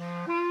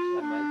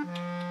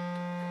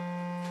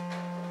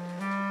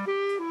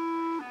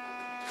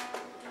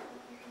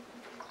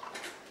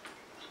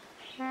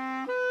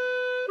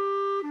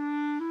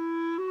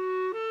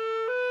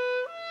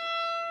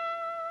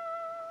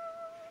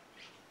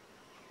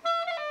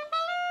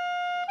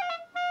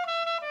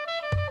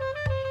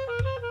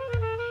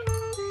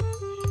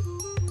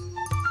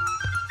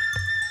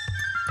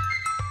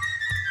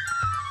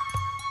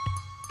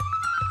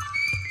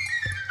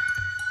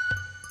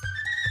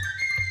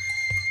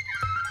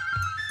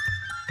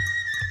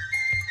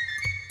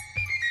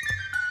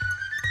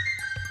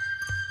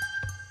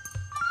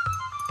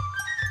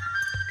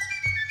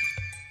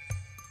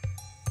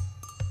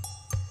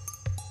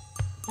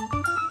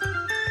 Thank you.